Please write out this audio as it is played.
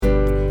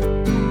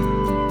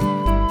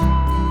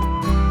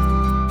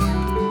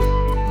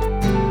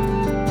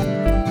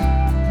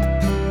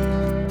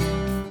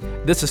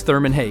This is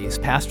Thurman Hayes,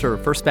 pastor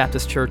of First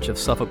Baptist Church of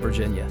Suffolk,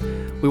 Virginia.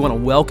 We want to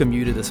welcome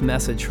you to this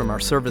message from our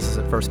services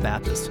at First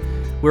Baptist.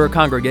 We're a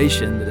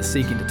congregation that is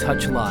seeking to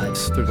touch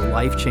lives through the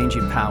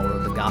life-changing power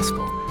of the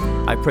gospel.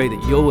 I pray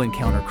that you'll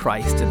encounter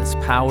Christ in His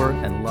power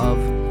and love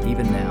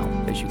even now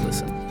as you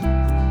listen.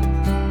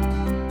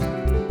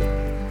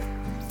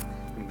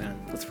 Amen.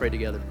 Let's pray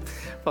together.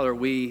 Father,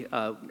 we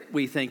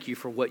thank you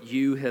for what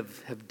you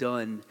have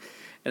done.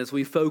 And as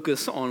we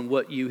focus on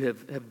what you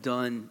have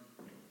done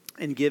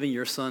in giving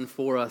your Son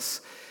for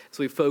us, as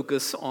we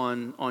focus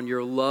on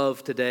your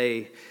love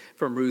today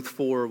from Ruth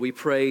 4, we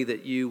pray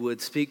that you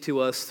would speak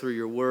to us through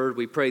your word.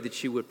 We pray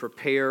that you would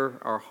prepare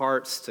our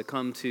hearts to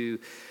come to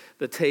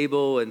the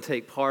table and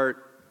take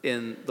part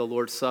in the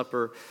Lord's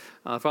Supper.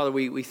 Father,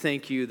 we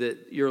thank you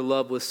that your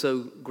love was so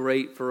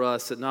great for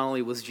us, that not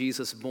only was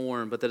Jesus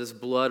born, but that his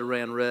blood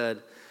ran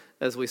red,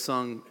 as we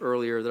sung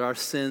earlier, that our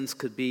sins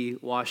could be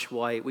washed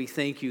white. We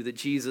thank you that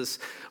Jesus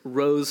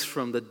rose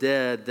from the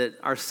dead, that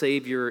our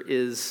Savior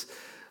is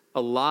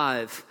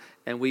alive,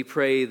 and we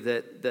pray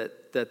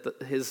that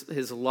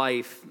his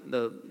life,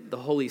 the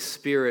Holy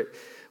Spirit,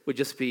 would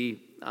just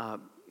be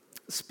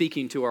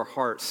speaking to our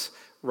hearts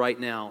right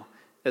now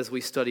as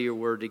we study your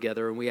word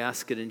together, and we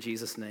ask it in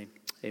Jesus' name.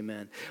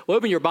 Amen. Well,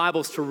 open your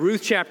Bibles to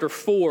Ruth chapter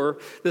 4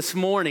 this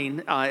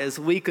morning as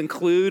we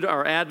conclude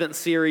our Advent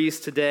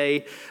series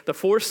today. The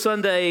fourth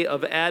Sunday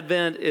of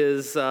Advent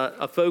is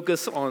a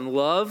focus on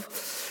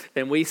love,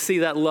 and we see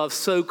that love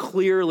so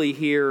clearly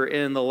here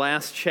in the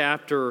last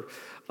chapter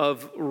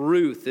of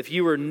Ruth. If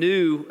you are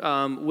new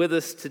with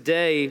us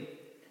today,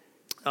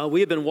 we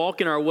have been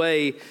walking our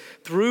way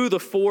through the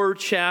 4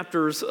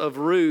 chapters of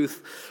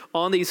Ruth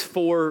on these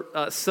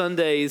 4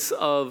 Sundays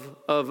of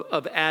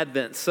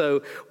Advent.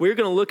 So we're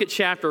going to look at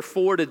chapter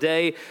 4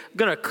 today. I'm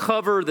going to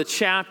cover the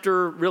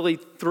chapter really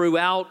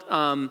throughout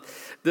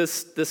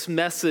this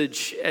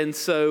message. And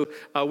so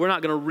we're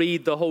not going to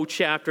read the whole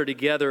chapter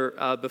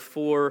together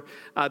before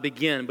I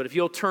begin. But if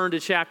you'll turn to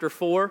chapter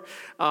 4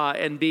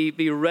 and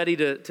be ready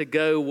to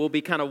go, we'll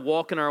be kind of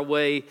walking our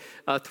way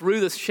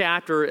through this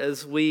chapter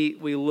as we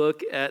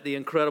look at the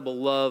incredible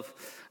love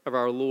of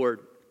our Lord.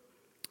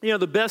 You know,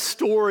 the best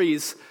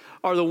stories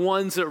are the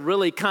ones that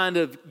really kind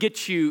of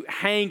get you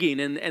hanging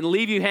and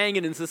leave you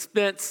hanging in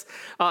suspense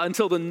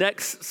until the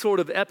next sort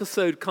of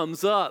episode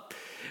comes up.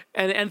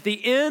 And at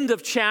the end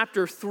of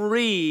chapter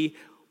 3,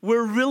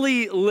 we're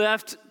really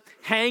left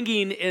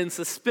hanging in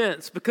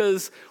suspense,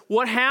 because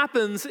what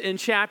happens in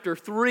chapter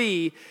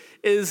 3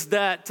 is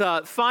that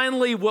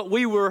finally what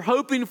we were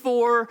hoping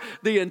for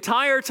the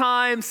entire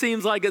time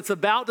seems like it's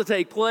about to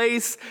take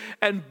place,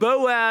 and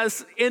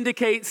Boaz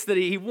indicates that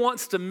he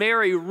wants to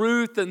marry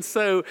Ruth, and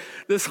so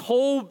this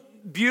whole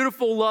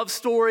beautiful love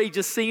story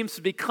just seems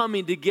to be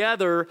coming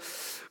together.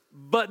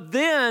 But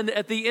then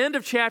at the end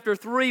of chapter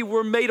 3,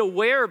 we're made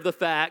aware of the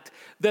fact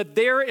that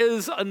there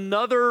is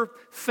another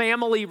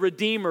family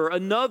redeemer,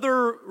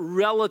 another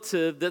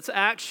relative that's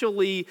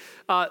actually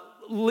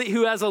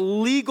who has a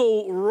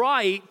legal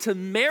right to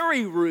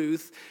marry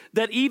Ruth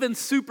that even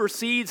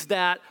supersedes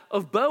that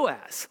of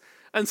Boaz.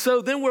 And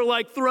so then we're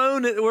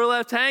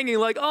left hanging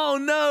like, oh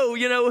no,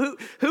 you know,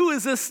 who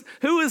is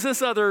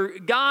this other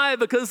guy?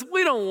 Because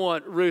we don't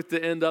want Ruth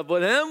to end up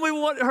with him. We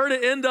want her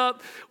to end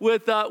up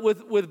with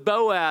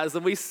Boaz.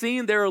 And we've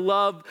seen their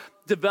love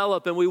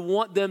develop, and we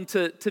want them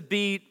to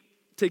be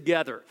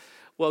together.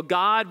 Well,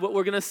 God, what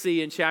we're going to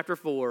see in chapter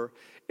 4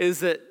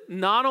 is that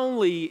not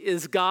only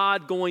is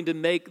God going to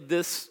make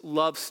this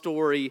love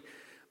story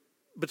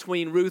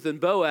between Ruth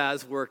and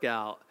Boaz work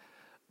out,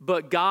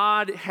 but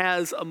God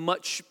has a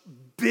much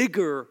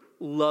bigger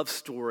love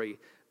story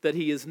that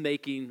he is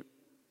making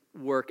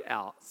work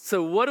out.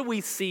 So what do we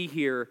see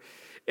here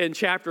in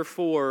chapter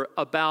 4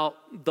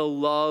 about the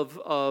love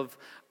of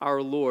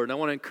our Lord? And I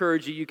want to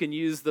encourage you, you can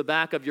use the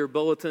back of your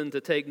bulletin to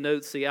take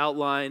notes. The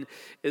outline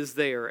is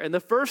there. And the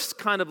first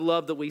kind of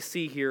love that we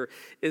see here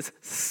is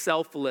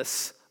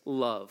selfless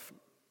love.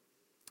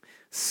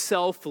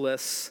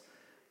 Selfless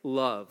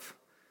love.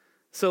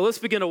 So let's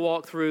begin to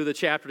walk through the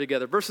chapter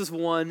together. Verses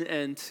 1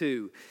 and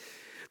 2.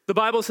 The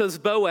Bible says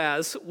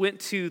Boaz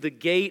went to the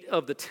gate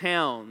of the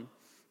town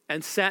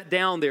and sat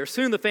down there.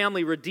 Soon the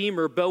family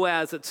redeemer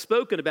Boaz had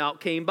spoken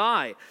about came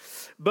by.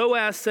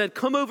 Boaz said,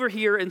 "Come over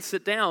here and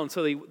sit down."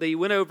 So they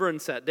went over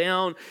and sat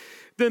down.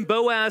 Then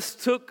Boaz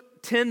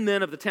took 10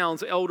 men of the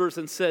town's elders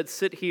and said,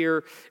 "Sit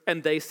here,"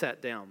 and they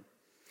sat down.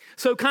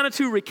 So kind of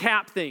to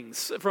recap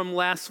things from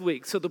last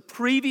week. So the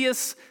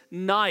previous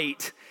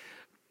night,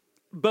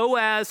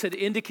 Boaz had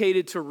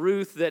indicated to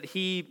Ruth that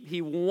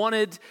he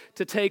wanted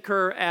to take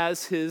her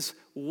as his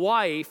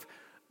wife,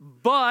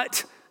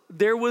 but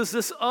there was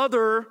this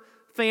other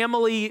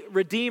family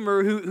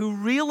redeemer who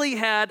really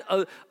had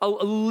a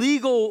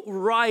legal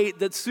right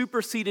that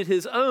superseded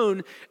his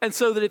own, and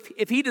so that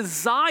if he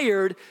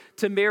desired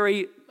to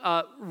marry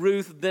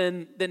Ruth,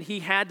 then he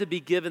had to be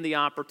given the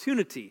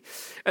opportunity.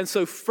 And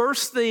so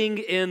first thing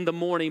in the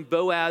morning,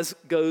 Boaz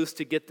goes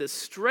to get this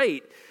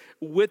straight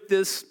with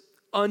this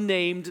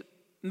unnamed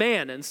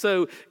man. And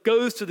so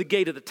goes to the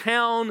gate of the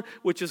town,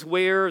 which is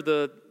where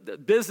the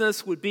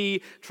business would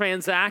be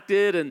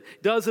transacted, and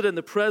does it in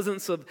the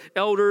presence of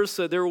elders,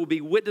 so there will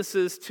be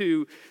witnesses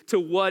to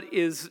what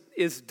is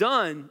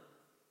done.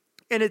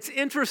 And it's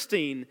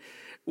interesting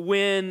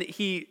when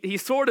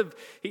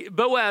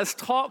Boaz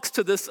talks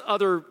to this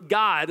other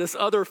guy, this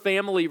other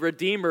family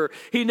redeemer,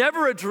 he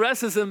never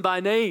addresses him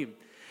by name.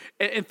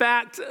 In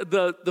fact,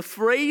 the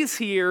phrase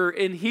here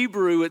in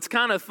Hebrew, it's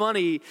kind of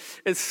funny,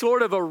 it's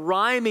sort of a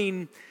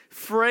rhyming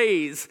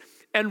phrase.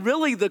 And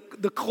really the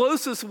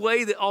closest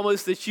way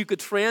that you could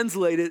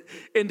translate it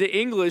into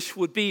English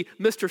would be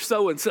Mr.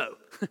 So-and-so.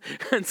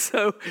 And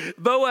so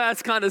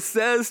Boaz kind of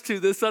says to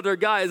this other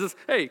guy, says,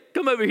 hey,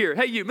 come over here.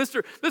 Hey, you,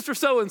 Mr.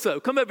 So-and-so,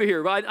 come over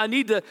here. I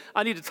need to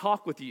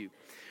talk with you.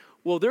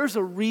 Well, there's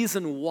a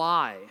reason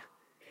why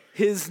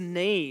his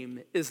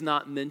name is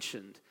not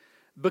mentioned.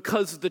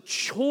 Because the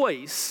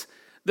choice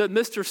that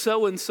Mr.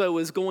 So-and-so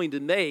is going to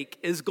make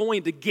is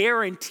going to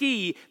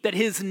guarantee that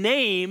his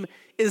name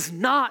is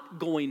not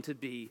going to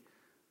be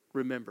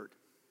remembered.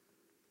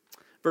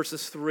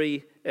 Verses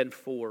 3 and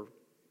 4.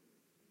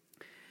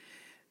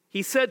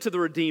 He said to the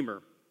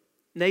Redeemer,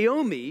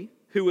 Naomi,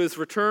 who is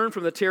returned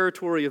from the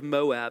territory of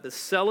Moab, is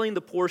selling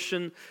the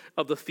portion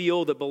of the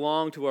field that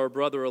belonged to our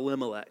brother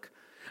Elimelech.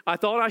 I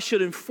thought I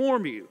should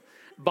inform you.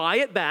 Buy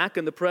it back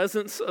in the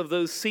presence of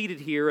those seated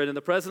here and in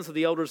the presence of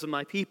the elders of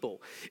my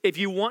people. If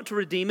you want to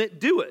redeem it,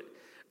 do it.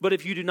 But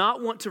if you do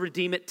not want to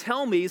redeem it,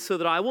 tell me so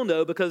that I will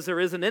know, because there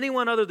isn't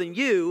anyone other than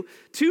you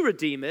to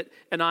redeem it,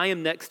 and I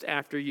am next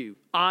after you.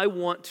 I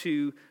want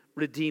to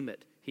redeem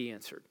it, he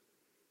answered.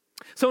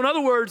 So in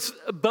other words,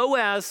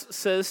 Boaz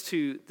says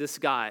to this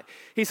guy,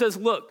 he says,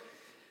 look,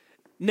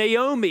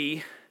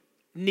 Naomi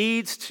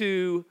needs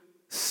to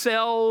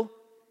sell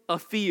a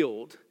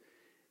field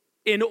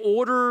in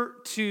order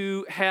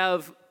to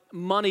have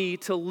money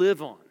to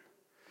live on.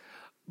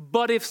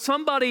 But if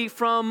somebody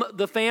from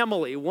the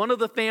family, one of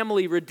the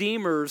family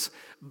redeemers,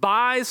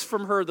 buys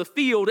from her the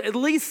field, at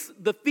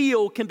least the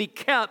field can be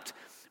kept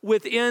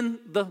within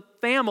the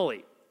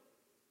family.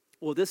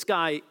 Well, this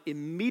guy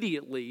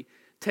immediately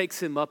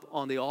takes him up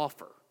on the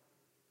offer.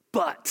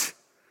 But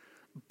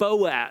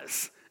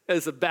Boaz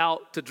is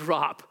about to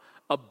drop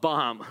a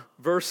bomb.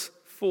 Verse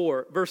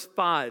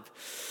 5.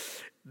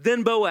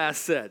 Then Boaz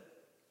said,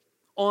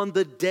 on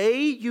the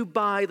day you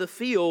buy the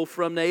field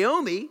from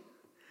Naomi,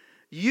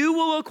 you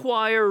will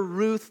acquire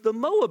Ruth the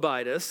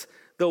Moabitess,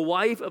 the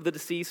wife of the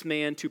deceased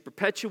man, to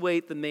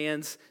perpetuate the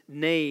man's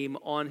name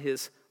on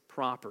his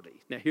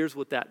property. Now, here's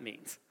what that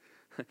means.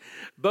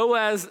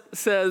 Boaz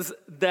says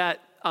that,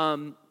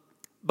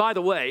 by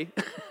the way,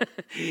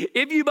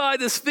 if you buy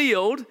this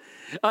field,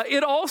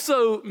 it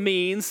also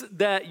means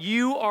that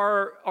you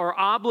are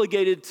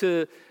obligated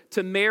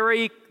to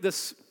marry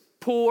this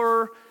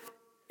poor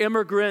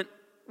immigrant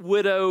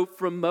widow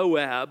from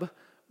Moab,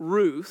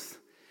 Ruth.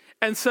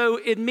 And so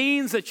it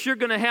means that you're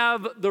going to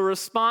have the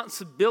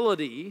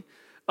responsibility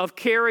of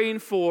caring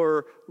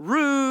for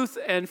Ruth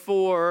and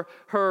for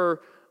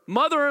her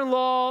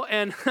mother-in-law.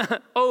 And,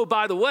 oh,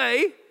 by the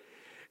way,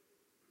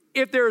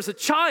 if there's a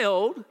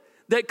child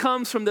that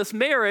comes from this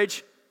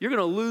marriage, you're going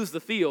to lose the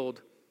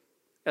field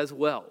as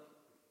well.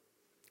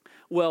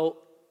 Well,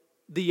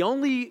 the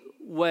only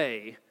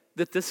way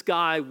that this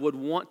guy would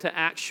want to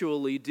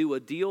actually do a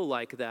deal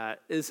like that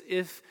is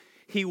if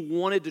he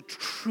wanted to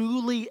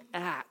truly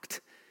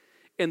act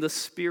in the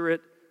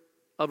spirit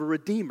of a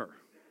redeemer,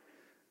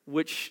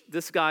 which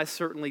this guy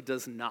certainly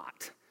does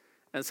not.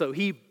 And so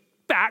he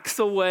backs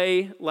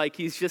away like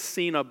he's just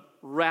seen a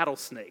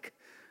rattlesnake.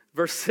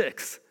 Verse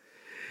 6,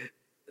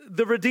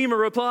 the redeemer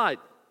replied,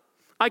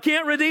 I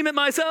can't redeem it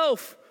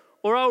myself,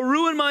 or I'll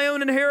ruin my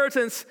own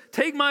inheritance.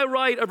 Take my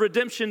right of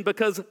redemption,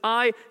 because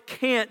I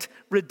can't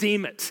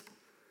redeem it.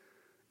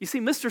 You see,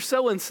 Mr.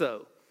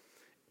 So-and-so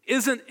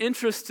isn't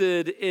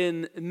interested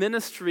in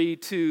ministry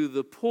to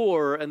the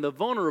poor and the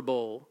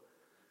vulnerable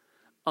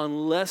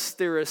unless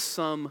there is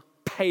some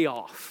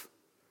payoff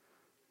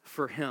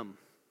for him.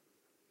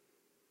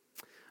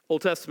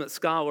 Old Testament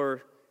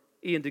scholar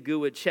Ian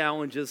DeGood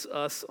challenges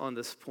us on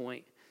this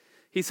point.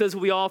 He says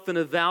we often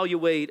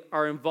evaluate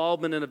our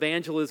involvement in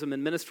evangelism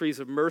and ministries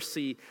of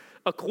mercy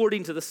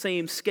according to the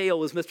same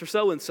scale as Mr.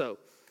 So-and-so.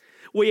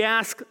 We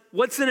ask,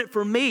 what's in it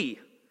for me?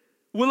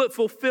 Will it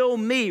fulfill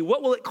me?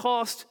 What will it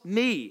cost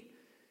me?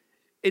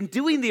 In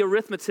doing the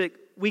arithmetic,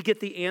 we get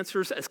the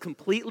answers as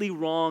completely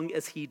wrong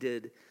as he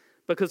did,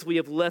 because we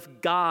have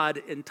left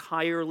God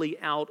entirely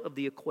out of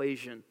the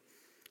equation.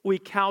 We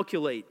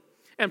calculate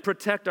and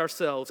protect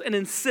ourselves and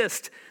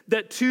insist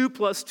that 2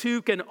 +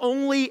 2 can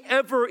only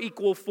ever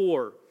equal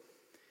 4.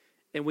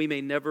 And we may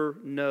never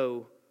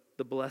know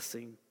the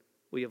blessing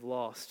we have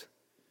lost.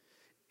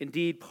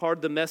 Indeed, part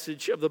of the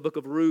message of the book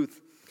of Ruth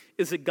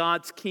is that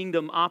God's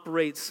kingdom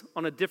operates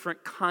on a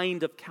different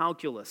kind of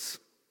calculus,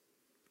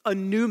 a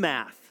new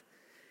math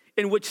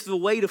in which the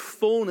way to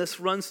fullness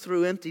runs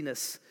through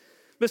emptiness.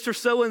 Mr.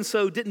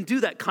 So-and-so didn't do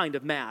that kind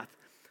of math,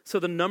 so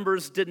the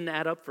numbers didn't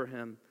add up for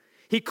him.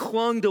 He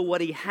clung to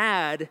what he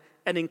had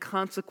and in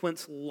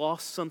consequence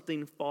lost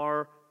something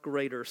far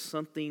greater,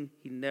 something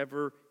he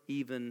never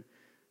even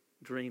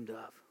dreamed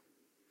of.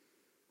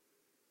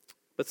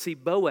 But see,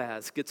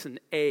 Boaz gets an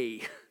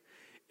A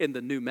in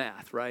the new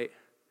math, right?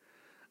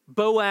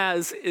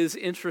 Boaz is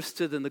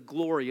interested in the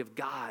glory of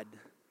God.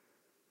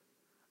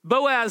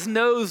 Boaz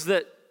knows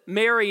that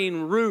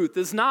marrying Ruth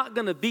is not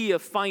going to be a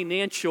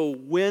financial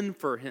win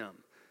for him,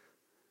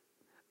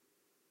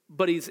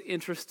 but he's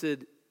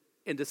interested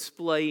in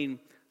displaying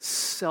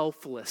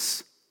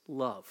selfless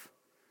love.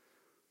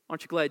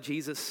 Aren't you glad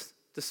Jesus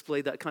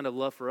displayed that kind of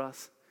love for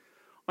us?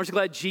 Aren't you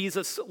glad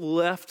Jesus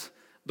left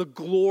the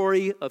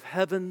glory of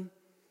heaven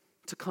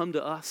to come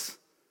to us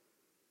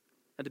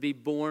and to be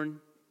born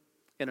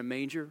in a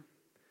manger?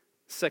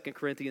 2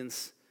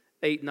 Corinthians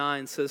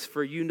 8:9 says,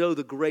 "For you know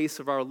the grace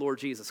of our Lord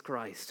Jesus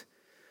Christ.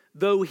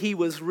 Though he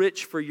was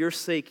rich, for your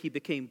sake he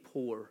became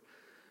poor,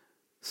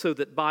 so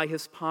that by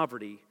his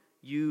poverty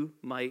you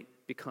might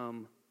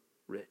become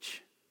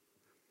rich."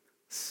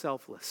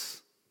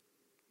 Selfless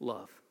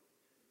love.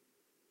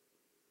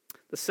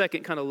 The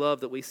second kind of love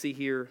that we see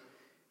here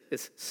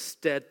is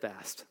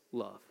steadfast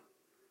love.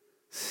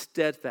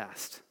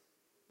 Steadfast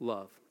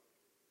love.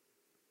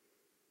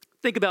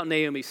 Think about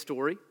Naomi's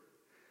story.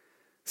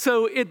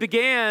 So it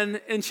began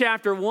in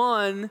chapter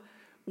 1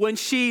 when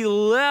she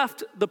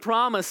left the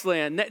promised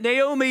land.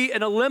 Naomi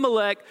and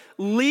Elimelech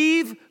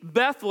leave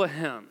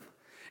Bethlehem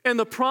in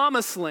the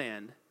promised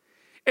land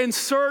in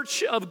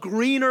search of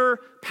greener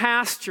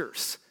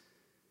pastures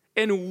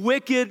in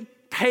wicked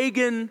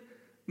pagan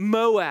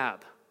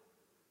Moab.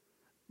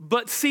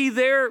 But see,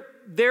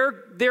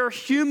 their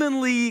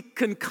humanly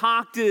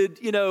concocted,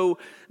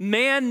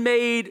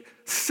 man-made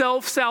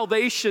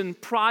self-salvation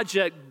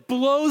project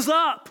blows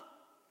up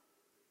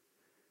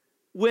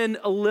when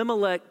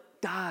Elimelech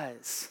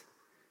dies.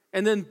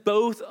 And then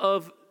both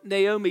of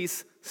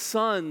Naomi's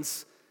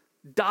sons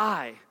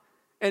die.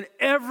 And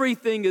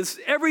everything is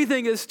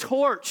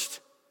torched.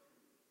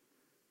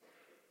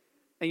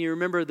 And you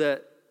remember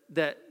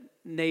that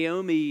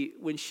Naomi,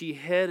 when she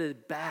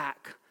headed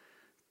back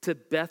to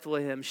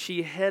Bethlehem,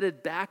 she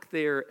headed back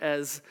there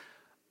as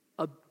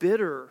a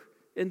bitter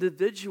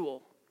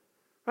individual.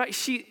 Right?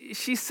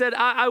 She said,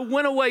 I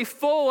went away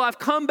full, I've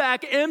come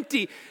back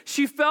empty.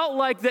 She felt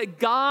like that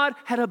God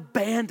had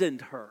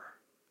abandoned her.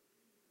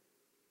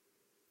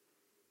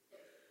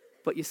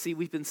 But you see,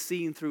 we've been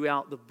seeing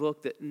throughout the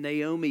book that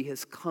Naomi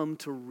has come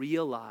to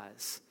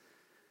realize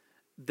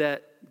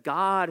that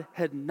God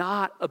had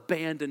not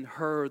abandoned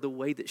her the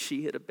way that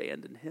she had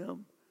abandoned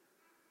him.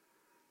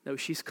 No,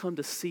 she's come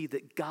to see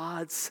that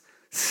God's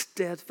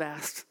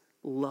steadfast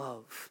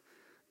love,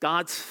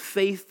 God's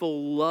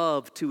faithful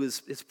love to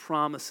his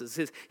promises,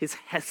 his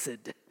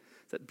hesed,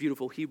 that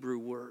beautiful Hebrew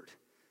word,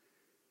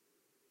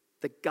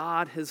 that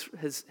God has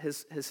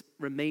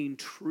remained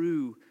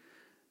true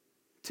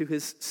to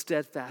his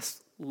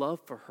steadfast love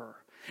for her.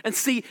 And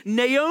see,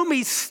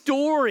 Naomi's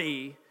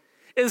story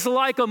is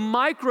like a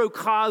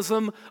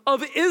microcosm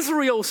of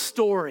Israel's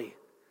story.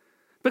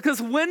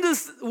 Because when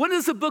does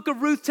the book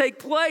of Ruth take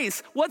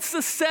place? What's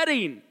the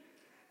setting?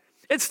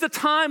 It's the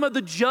time of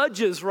the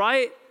judges,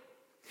 right?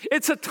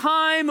 It's a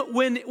time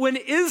when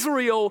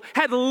Israel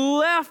had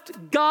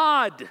left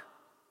God.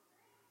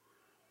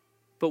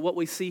 But what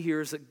we see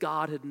here is that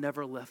God had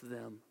never left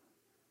them.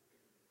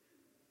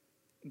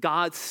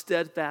 God's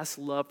steadfast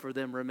love for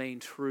them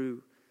remained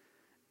true.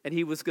 And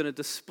he was going to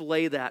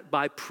display that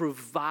by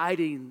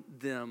providing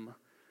them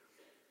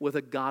with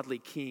a godly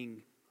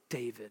king,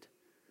 David,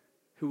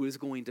 who is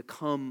going to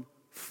come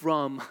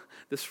from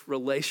this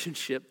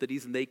relationship that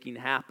he's making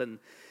happen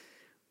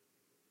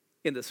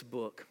in this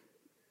book.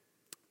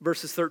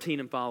 Verses 13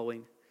 and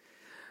following.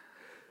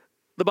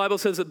 The Bible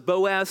says that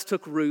Boaz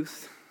took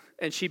Ruth,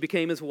 and she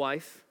became his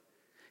wife.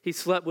 He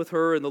slept with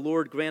her, and the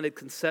Lord granted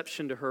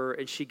conception to her,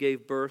 and she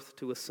gave birth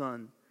to a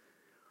son.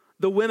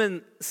 The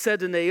women said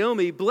to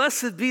Naomi,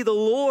 "Blessed be the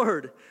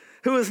Lord,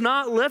 who has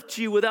not left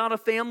you without a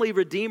family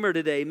redeemer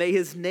today. May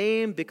his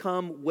name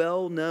become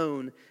well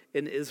known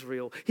in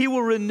Israel. He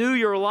will renew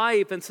your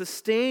life and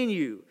sustain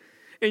you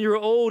in your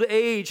old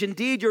age.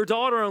 Indeed, your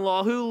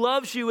daughter-in-law, who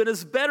loves you and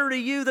is better to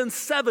you than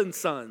 7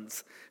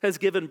 sons, has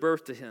given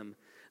birth to him."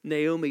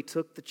 Naomi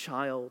took the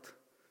child,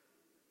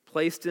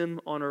 placed him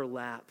on her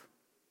lap,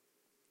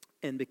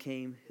 and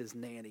became his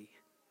nanny.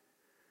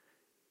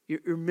 You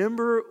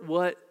remember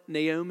what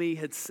Naomi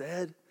had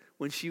said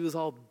when she was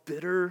all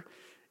bitter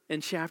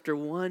in chapter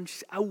 1? She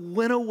said, "I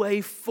went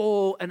away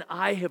full and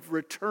I have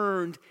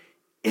returned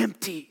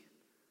empty."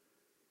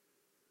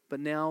 But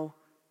now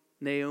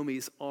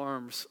Naomi's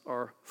arms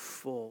are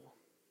full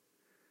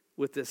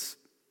with this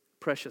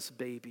precious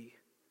baby.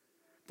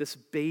 This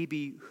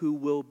baby who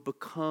will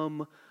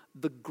become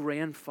the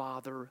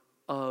grandfather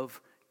of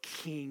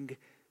King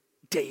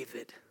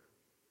David.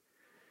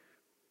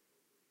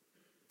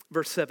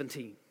 Verse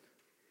 17.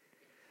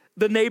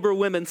 The neighbor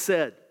women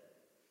said,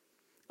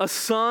 "A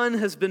son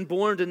has been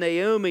born to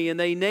Naomi," and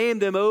they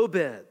named him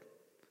Obed.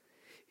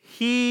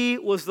 He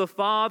was the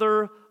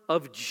father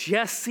of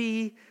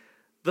Jesse,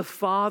 the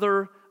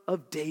father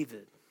of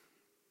David.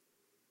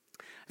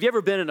 Have you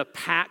ever been in a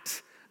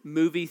packed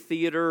movie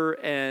theater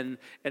and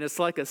it's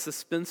like a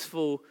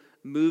suspenseful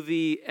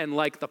movie and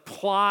like the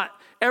plot,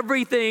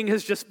 everything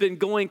has just been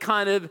going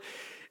kind of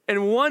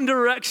in one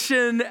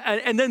direction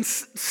and then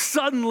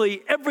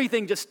suddenly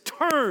everything just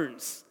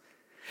turns.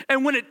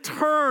 And when it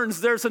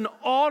turns, there's an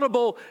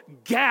audible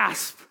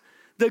gasp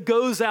that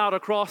goes out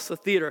across the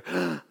theater.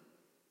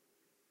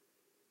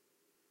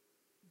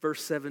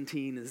 Verse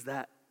 17 is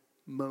that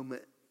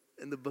moment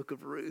in the book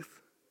of Ruth.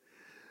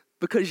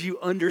 Because you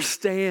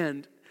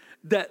understand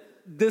that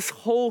this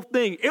whole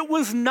thing, it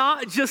was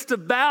not just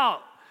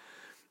about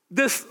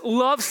this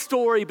love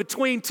story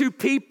between two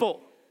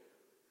people,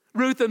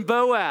 Ruth and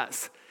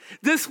Boaz.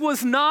 This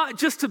was not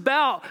just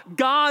about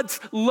God's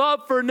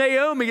love for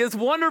Naomi, as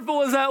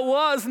wonderful as that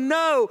was.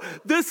 No,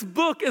 this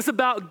book is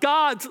about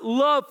God's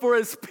love for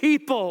his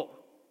people,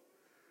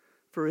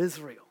 for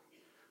Israel,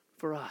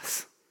 for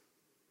us.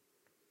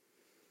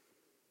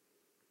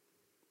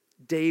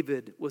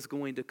 David was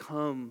going to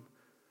come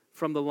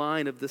from the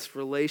line of this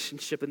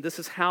relationship. And this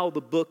is how the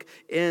book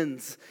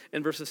ends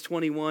in verses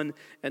 21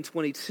 and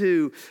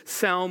 22.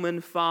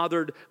 Salmon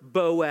fathered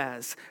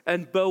Boaz,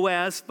 and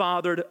Boaz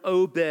fathered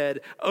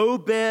Obed.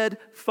 Obed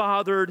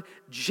fathered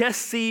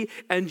Jesse,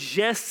 and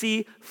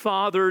Jesse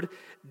fathered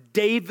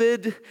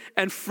David.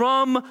 And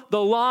from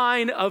the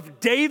line of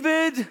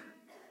David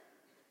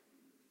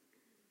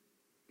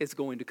is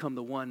going to come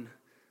the one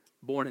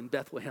born in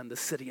Bethlehem, the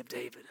city of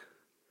David,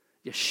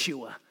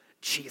 Yeshua,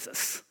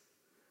 Jesus.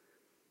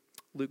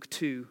 Luke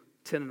 2,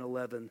 10 and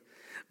 11.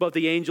 But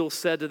the angel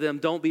said to them,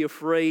 don't be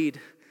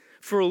afraid,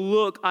 for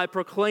look, I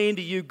proclaim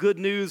to you good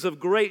news of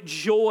great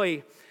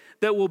joy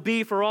that will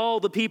be for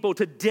all the people.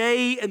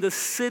 Today in the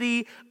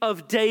city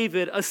of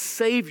David, a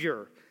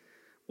Savior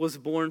was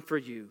born for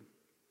you,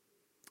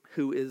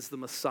 who is the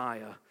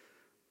Messiah,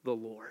 the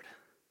Lord.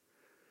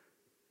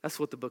 That's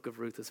what the book of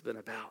Ruth has been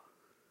about.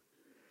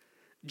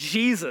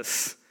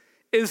 Jesus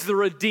is the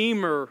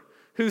Redeemer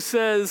who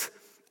says,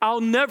 I'll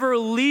never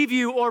leave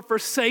you or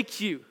forsake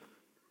you.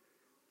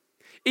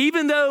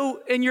 Even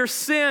though in your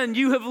sin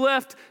you have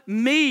left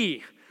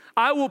me,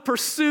 I will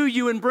pursue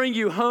you and bring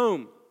you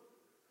home.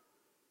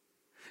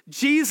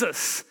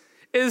 Jesus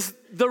is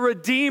the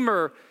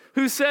Redeemer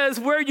who says,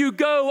 where you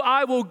go,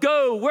 I will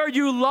go. Where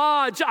you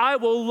lodge, I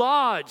will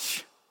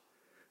lodge.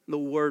 And the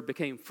Word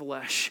became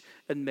flesh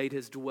and made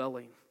his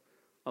dwelling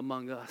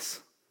among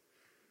us.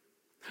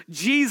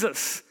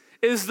 Jesus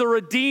is the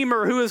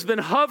Redeemer who has been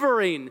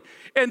hovering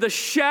in the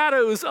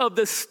shadows of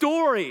the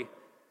story.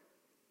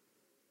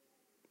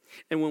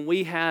 And when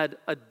we had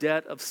a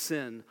debt of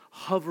sin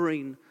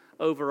hovering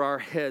over our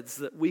heads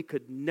that we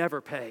could never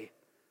pay,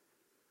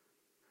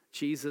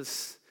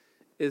 Jesus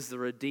is the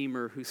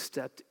Redeemer who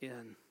stepped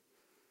in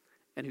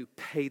and who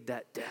paid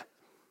that debt,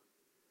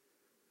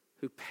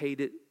 who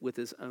paid it with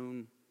his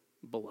own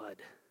blood.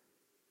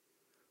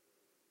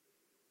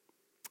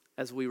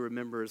 As we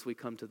remember, as we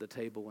come to the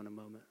table in a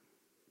moment,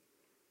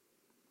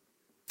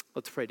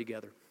 let's pray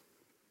together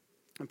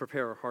and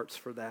prepare our hearts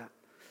for that.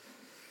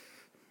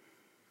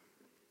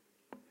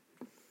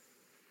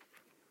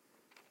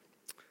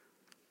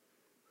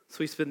 So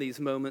we spend these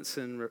moments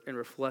in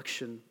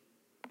reflection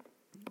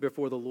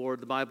before the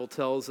Lord. The Bible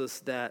tells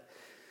us that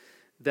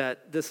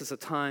this is a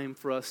time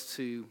for us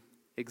to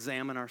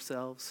examine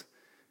ourselves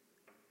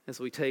as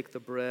we take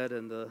the bread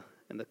and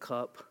the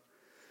cup.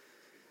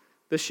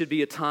 This should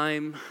be a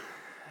time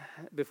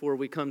before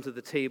we come to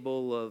the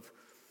table of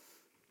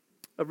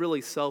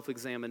really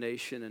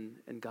self-examination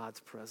in God's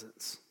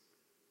presence.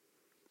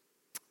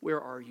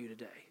 Where are you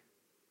today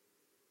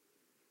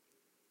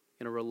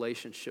in a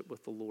relationship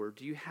with the Lord?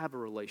 Do you have a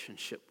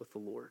relationship with the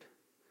Lord?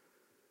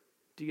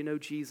 Do you know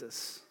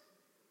Jesus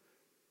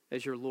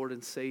as your Lord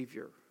and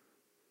Savior?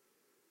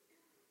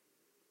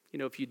 You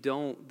know, if you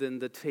don't, then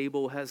the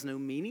table has no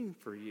meaning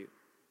for you.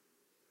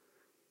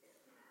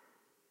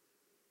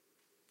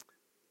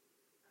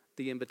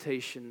 The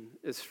invitation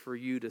is for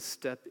you to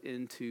step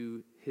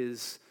into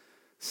his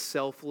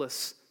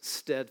selfless,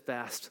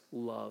 steadfast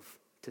love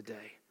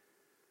today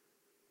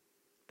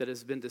that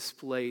has been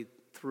displayed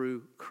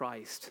through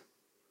Christ,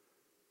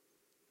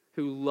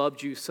 who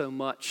loved you so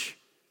much,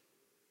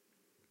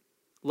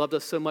 loved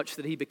us so much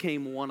that he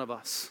became one of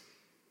us,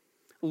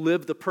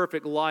 lived the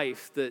perfect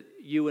life that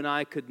you and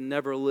I could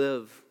never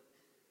live.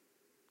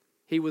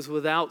 He was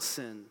without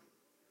sin,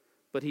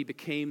 but he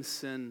became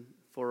sin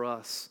for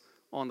us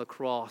on the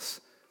cross,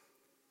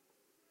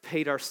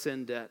 paid our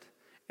sin debt,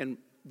 and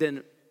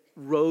then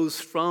rose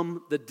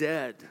from the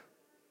dead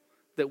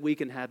that we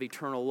can have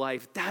eternal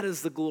life. That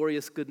is the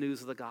glorious good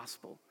news of the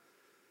gospel.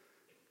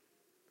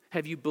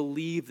 Have you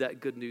believed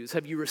that good news?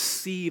 Have you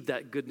received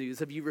that good news?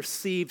 Have you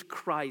received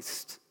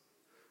Christ?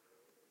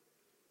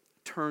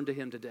 Turn to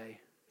him today.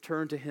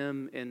 Turn to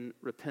him in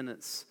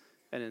repentance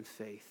and in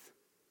faith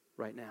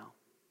right now.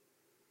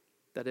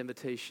 That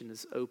invitation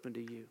is open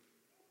to you.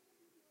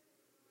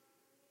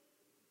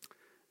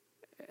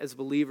 As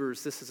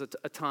believers, this is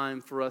a time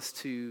for us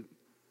to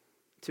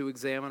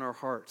examine our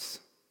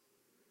hearts.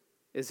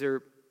 Is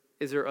there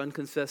Is there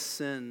unconfessed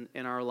sin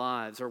in our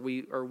lives? Are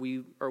we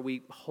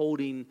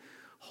holding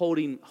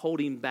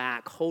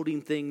back,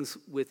 holding things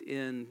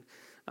within,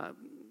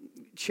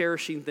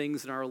 cherishing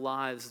things in our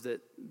lives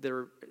that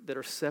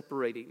are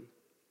separating,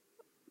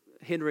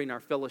 hindering our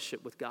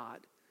fellowship with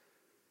God?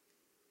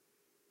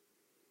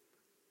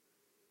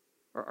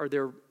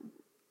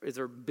 Is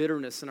there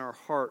bitterness in our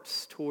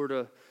hearts toward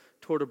a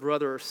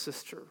brother or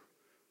sister,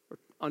 or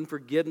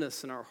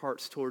unforgiveness in our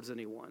hearts towards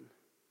anyone?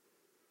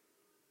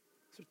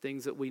 These are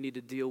things that we need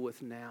to deal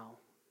with now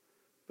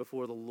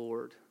before the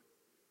Lord,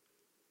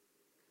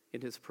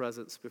 in His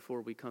presence,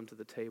 before we come to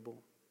the table.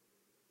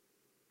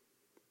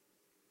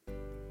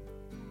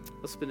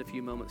 Let's spend a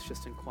few moments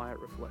just in quiet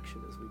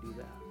reflection as we do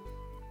that.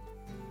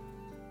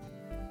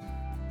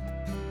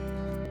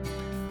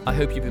 I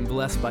hope you've been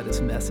blessed by this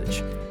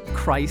message.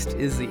 Christ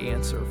is the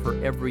answer for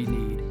every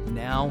need,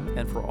 now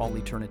and for all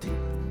eternity.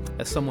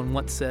 As someone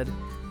once said,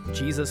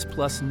 Jesus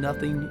plus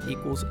nothing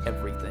equals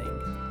everything,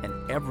 and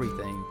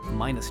everything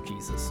minus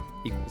Jesus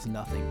equals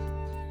nothing.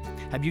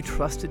 Have you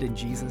trusted in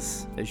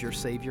Jesus as your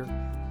Savior?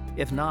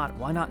 If not,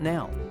 why not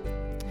now?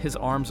 His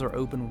arms are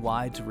open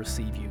wide to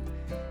receive you.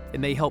 It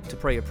may help to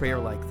pray a prayer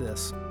like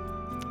this.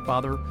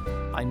 Father,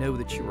 I know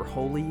that you are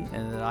holy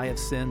and that I have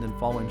sinned and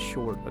fallen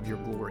short of your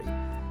glory.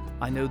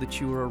 I know that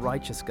you are a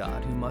righteous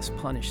God who must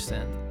punish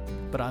sin,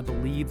 but I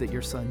believe that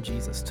your Son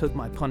Jesus took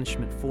my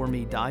punishment for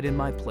me, died in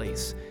my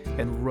place,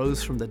 and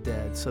rose from the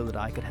dead so that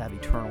I could have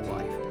eternal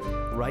life.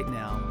 Right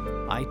now,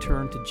 I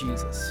turn to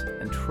Jesus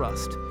and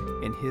trust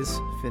in His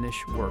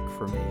finished work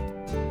for me.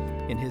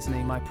 In His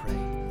name I pray,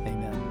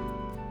 amen.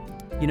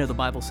 You know, the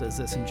Bible says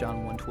this in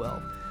John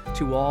 1:12,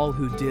 to all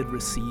who did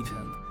receive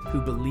Him,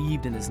 who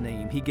believed in His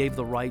name, He gave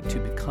the right to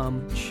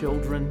become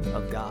children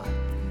of God.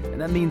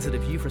 And that means that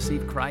if you've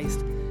received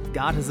Christ,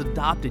 God has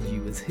adopted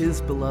you as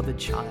His beloved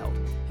child,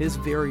 His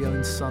very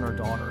own son or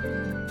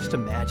daughter. Just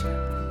imagine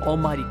it.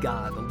 Almighty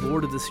God, the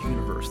Lord of this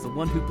universe, the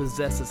one who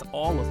possesses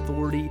all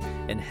authority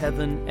in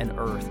heaven and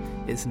earth,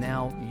 is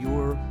now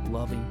your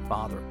loving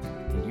Father,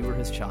 and you are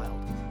His child.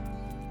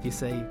 You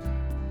say,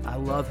 I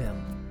love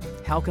Him.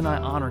 How can I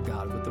honor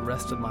God with the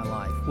rest of my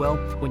life? Well,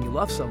 when you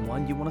love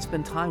someone, you want to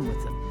spend time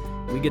with them.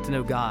 We get to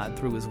know God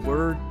through His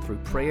Word, through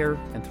prayer,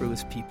 and through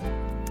His people.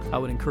 I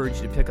would encourage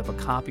you to pick up a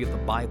copy of the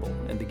Bible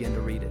and begin to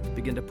read it.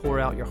 Begin to pour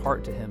out your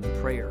heart to Him in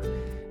prayer.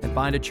 And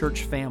find a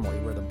church family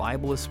where the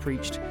Bible is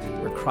preached,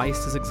 where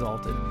Christ is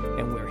exalted,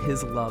 and where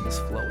His love is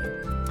flowing.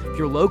 If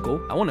you're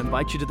local, I want to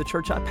invite you to the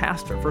church I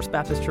pastor, First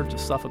Baptist Church of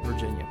Suffolk,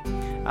 Virginia.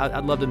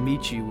 I'd love to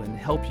meet you and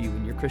help you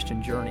in your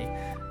Christian journey.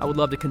 I would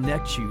love to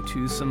connect you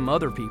to some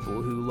other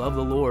people who love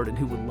the Lord and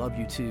who would love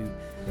you too.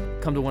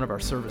 Come to one of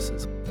our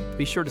services.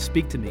 Be sure to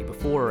speak to me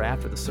before or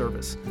after the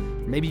service.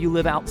 Maybe you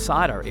live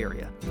outside our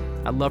area.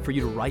 I'd love for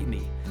you to write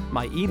me.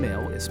 My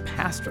email is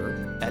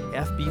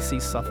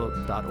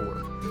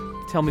pastor@fbcsuffolk.org.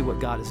 Tell me what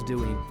God is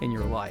doing in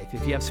your life.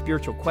 If you have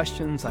spiritual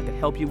questions I can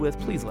help you with,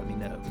 please let me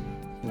know.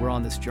 We're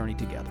on this journey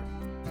together.